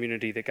gospel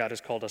community that God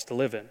has called us to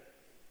live in.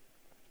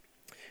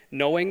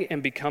 Knowing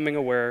and becoming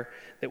aware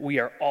that we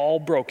are all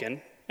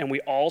broken and we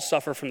all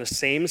suffer from the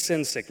same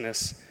sin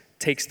sickness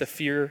takes the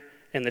fear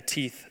and the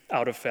teeth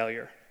out of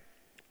failure.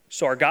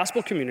 So our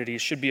gospel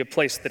communities should be a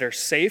place that are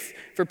safe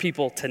for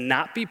people to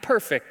not be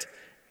perfect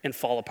and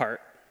fall apart.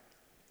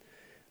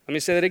 Let me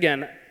say that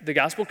again. The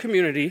gospel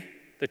community,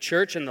 the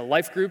church and the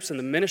life groups and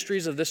the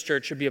ministries of this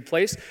church should be a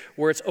place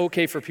where it's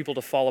okay for people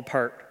to fall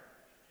apart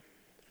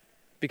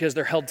because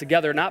they're held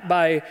together not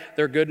by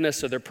their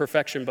goodness or their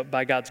perfection, but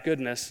by God's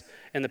goodness,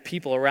 and the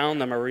people around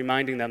them are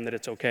reminding them that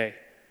it's okay.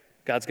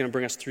 God's going to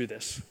bring us through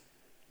this.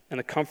 And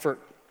the comfort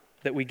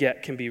that we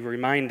get can be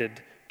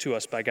reminded to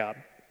us by God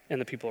and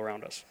the people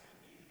around us.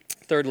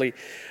 Thirdly,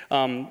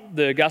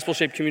 the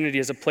gospel-shaped community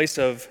is a place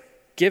of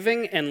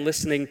giving and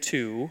listening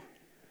to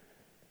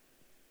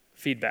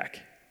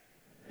feedback.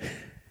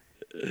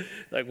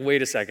 Like,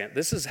 wait a second,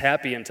 this is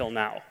happy until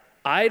now.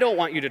 I don't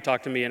want you to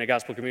talk to me in a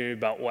gospel community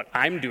about what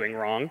I'm doing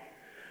wrong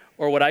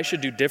or what I should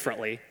do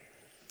differently.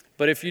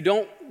 But if you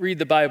don't read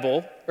the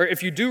Bible, or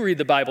if you do read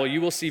the Bible, you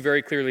will see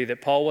very clearly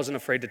that Paul wasn't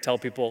afraid to tell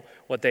people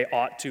what they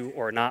ought to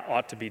or not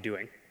ought to be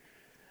doing.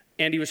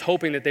 And he was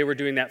hoping that they were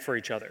doing that for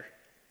each other.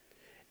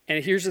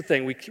 And here's the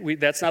thing,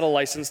 that's not a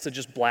license to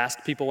just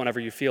blast people whenever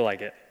you feel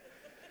like it.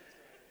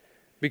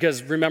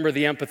 Because remember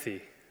the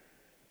empathy.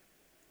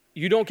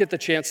 You don't get the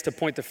chance to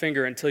point the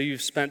finger until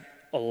you've spent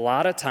a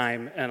lot of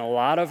time and a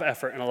lot of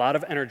effort and a lot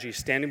of energy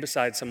standing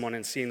beside someone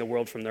and seeing the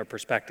world from their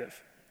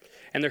perspective.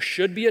 And there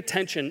should be a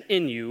tension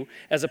in you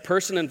as a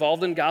person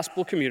involved in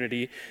gospel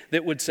community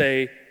that would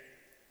say,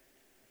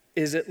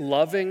 is it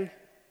loving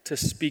to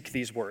speak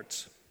these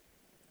words?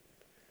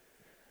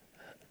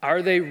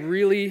 Are they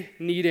really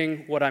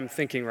needing what I'm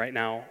thinking right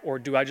now, or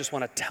do I just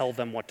want to tell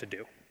them what to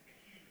do?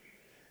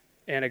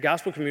 And a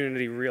gospel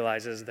community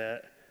realizes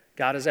that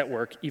God is at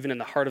work even in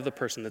the heart of the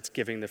person that's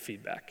giving the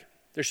feedback.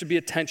 There should be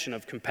a tension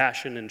of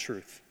compassion and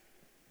truth.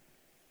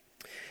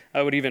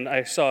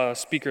 I saw a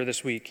speaker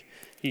this week.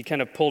 He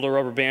kind of pulled a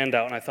rubber band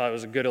out, and I thought it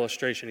was a good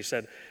illustration. He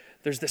said,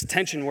 there's this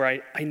tension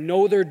where I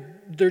know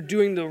they're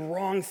doing the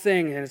wrong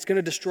thing, and it's going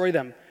to destroy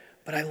them,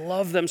 but I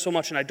love them so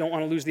much, and I don't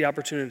want to lose the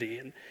opportunity.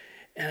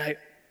 And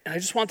I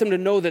just want them to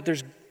know that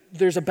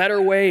there's a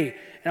better way,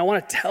 and I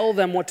want to tell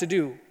them what to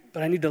do,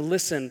 but I need to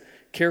listen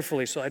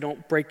carefully so I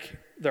don't break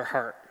their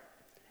heart.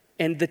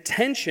 And the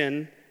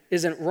tension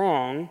isn't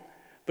wrong,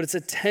 but it's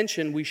a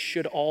tension we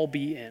should all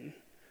be in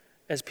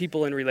as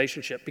people in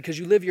relationship, because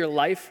you live your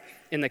life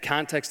in the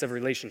context of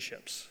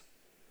relationships.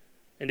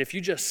 And if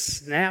you just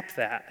snap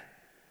that,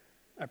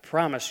 I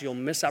promise you'll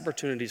miss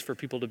opportunities for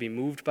people to be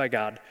moved by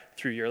God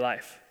through your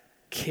life.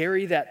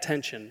 Carry that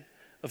tension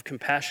of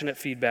compassionate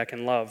feedback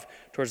and love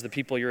towards the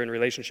people you're in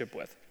relationship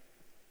with.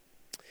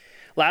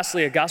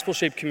 Lastly, a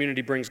gospel-shaped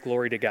community brings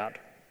glory to God.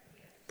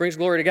 Brings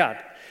glory to God.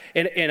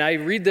 And I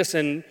read this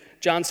in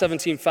John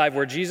 17:5,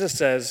 where Jesus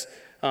says,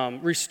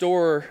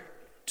 restore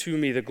to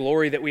me the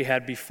glory that we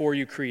had before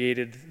you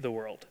created the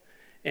world.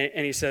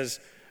 And he says,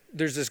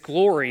 there's this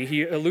glory,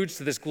 he alludes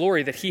to this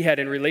glory that he had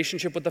in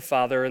relationship with the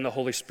Father and the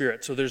Holy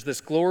Spirit. So there's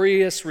this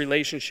glorious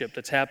relationship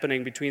that's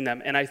happening between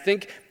them. And I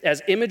think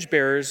as image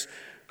bearers,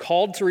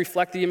 called to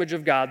reflect the image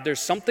of God, there's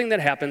something that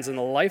happens in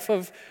the life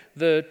of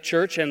the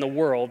church and the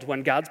world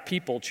when God's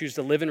people choose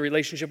to live in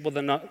relationship with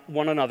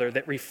one another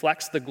that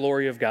reflects the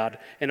glory of God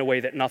in a way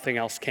that nothing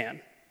else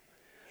can.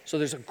 So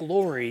there's a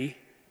glory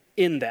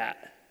in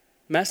that.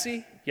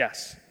 Messy?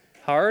 Yes.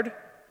 Hard?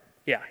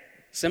 Yeah.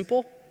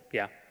 Simple?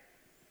 Yeah.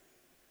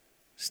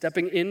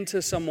 Stepping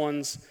into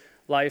someone's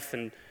life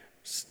and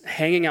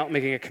hanging out,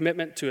 making a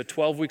commitment to a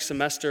 12-week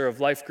semester of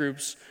life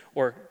groups,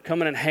 or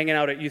coming and hanging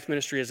out at youth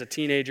ministry as a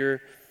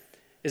teenager.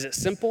 Is it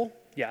simple?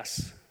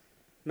 Yes.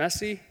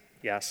 Messy?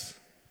 Yes.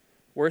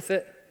 Worth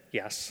it?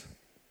 Yes.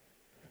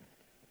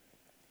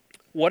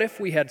 What if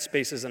we had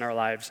spaces in our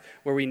lives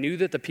where we knew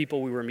that the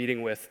people we were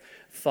meeting with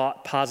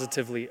thought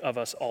positively of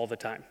us all the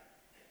time?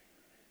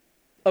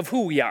 Of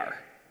who we are.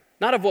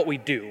 Not of what we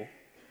do,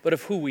 but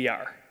of who we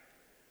are.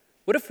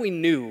 What if we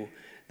knew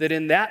that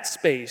in that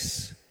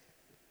space,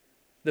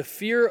 the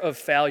fear of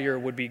failure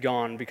would be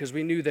gone because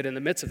we knew that in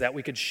the midst of that,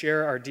 we could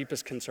share our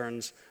deepest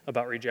concerns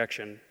about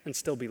rejection and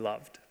still be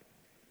loved?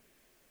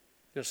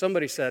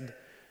 Somebody said,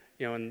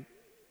 and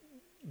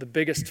the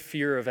biggest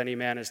fear of any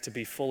man is to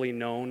be fully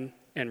known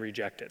and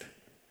rejected.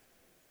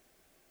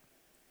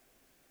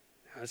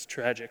 It's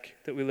tragic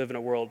that we live in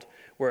a world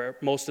where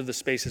most of the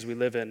spaces we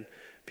live in,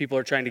 people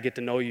are trying to get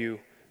to know you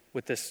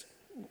with this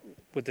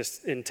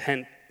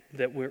intent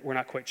that we're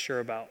not quite sure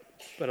about.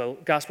 But a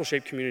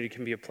gospel-shaped community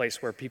can be a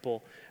place where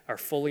people are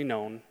fully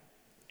known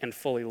and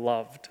fully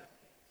loved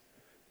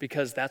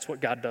because that's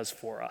what God does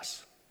for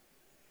us.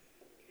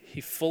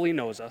 He fully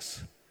knows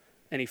us,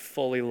 and he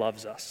fully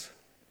loves us.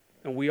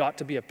 And we ought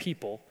to be a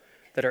people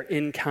that are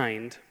in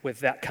kind with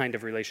that kind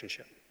of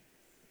relationship.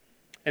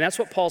 And that's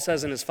what Paul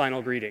says in his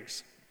final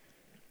greetings.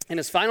 In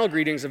his final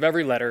greetings of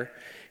every letter,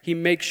 he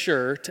makes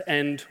sure to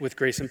end with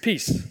grace and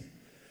peace.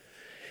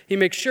 He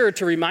makes sure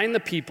to remind the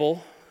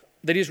people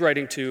that he's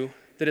writing to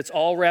that it's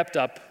all wrapped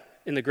up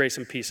in the grace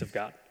and peace of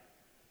God.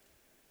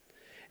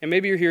 And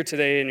maybe you're here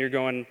today and you're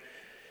going,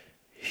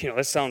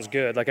 this sounds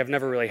good. Like, I've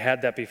never really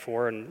had that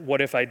before. And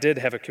what if I did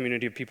have a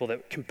community of people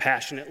that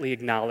compassionately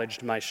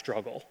acknowledged my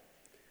struggle?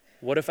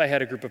 What if I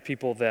had a group of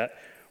people that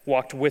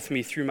walked with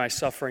me through my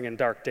suffering and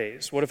dark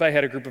days? What if I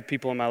had a group of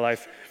people in my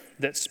life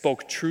that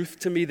spoke truth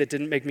to me that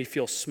didn't make me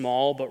feel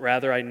small, but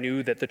rather I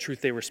knew that the truth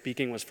they were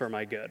speaking was for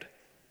my good?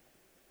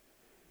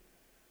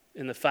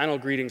 In the final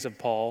greetings of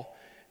Paul,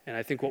 and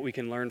I think what we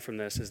can learn from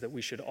this is that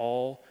we should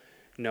all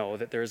know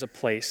that there is a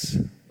place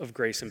of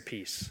grace and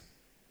peace.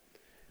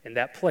 And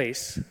that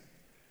place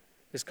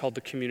is called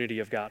the community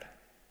of God.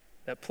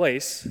 That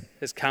place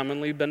has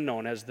commonly been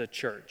known as the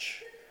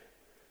church.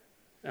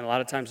 And a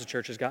lot of times the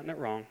church has gotten it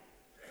wrong.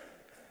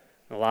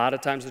 And a lot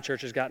of times the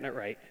church has gotten it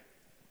right.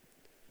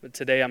 But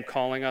today I'm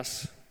calling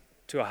us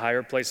to a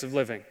higher place of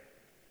living.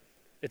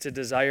 It's a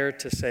desire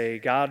to say,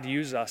 God,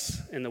 use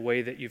us in the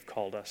way that you've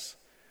called us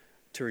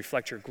to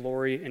reflect your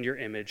glory and your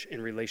image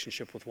in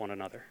relationship with one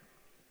another.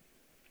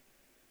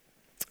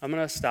 I'm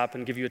going to stop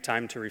and give you a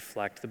time to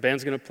reflect. The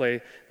band's going to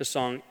play the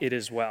song, It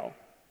Is Well.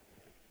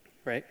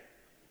 Right?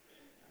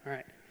 All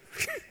right.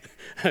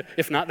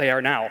 If not, they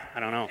are now. I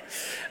don't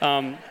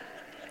know.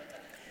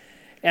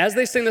 As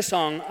they sing the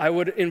song, I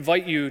would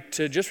invite you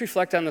to just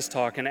reflect on this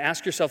talk and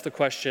ask yourself the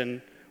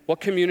question, what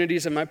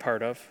communities am I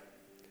part of?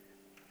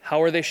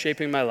 How are they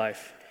shaping my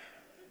life?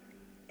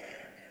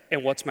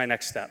 And what's my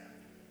next step?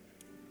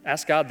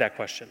 Ask God that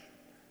question,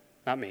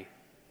 not me.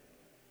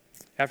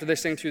 After they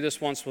sing through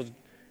this once, we'll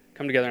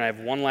come together, and I have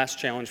one last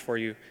challenge for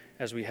you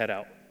as we head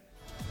out.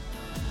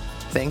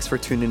 Thanks for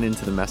tuning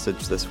into the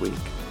message this week.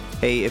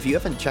 Hey, if you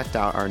haven't checked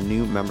out our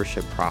new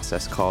membership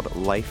process called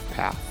Life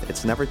Path,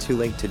 it's never too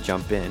late to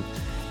jump in.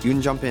 You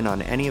can jump in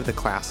on any of the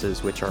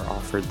classes which are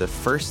offered the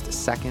first,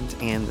 second,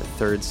 and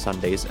third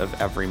Sundays of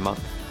every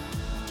month.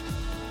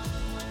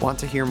 Want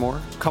to hear more?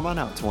 Come on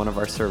out to one of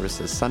our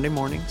services Sunday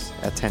mornings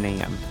at 10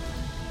 a.m.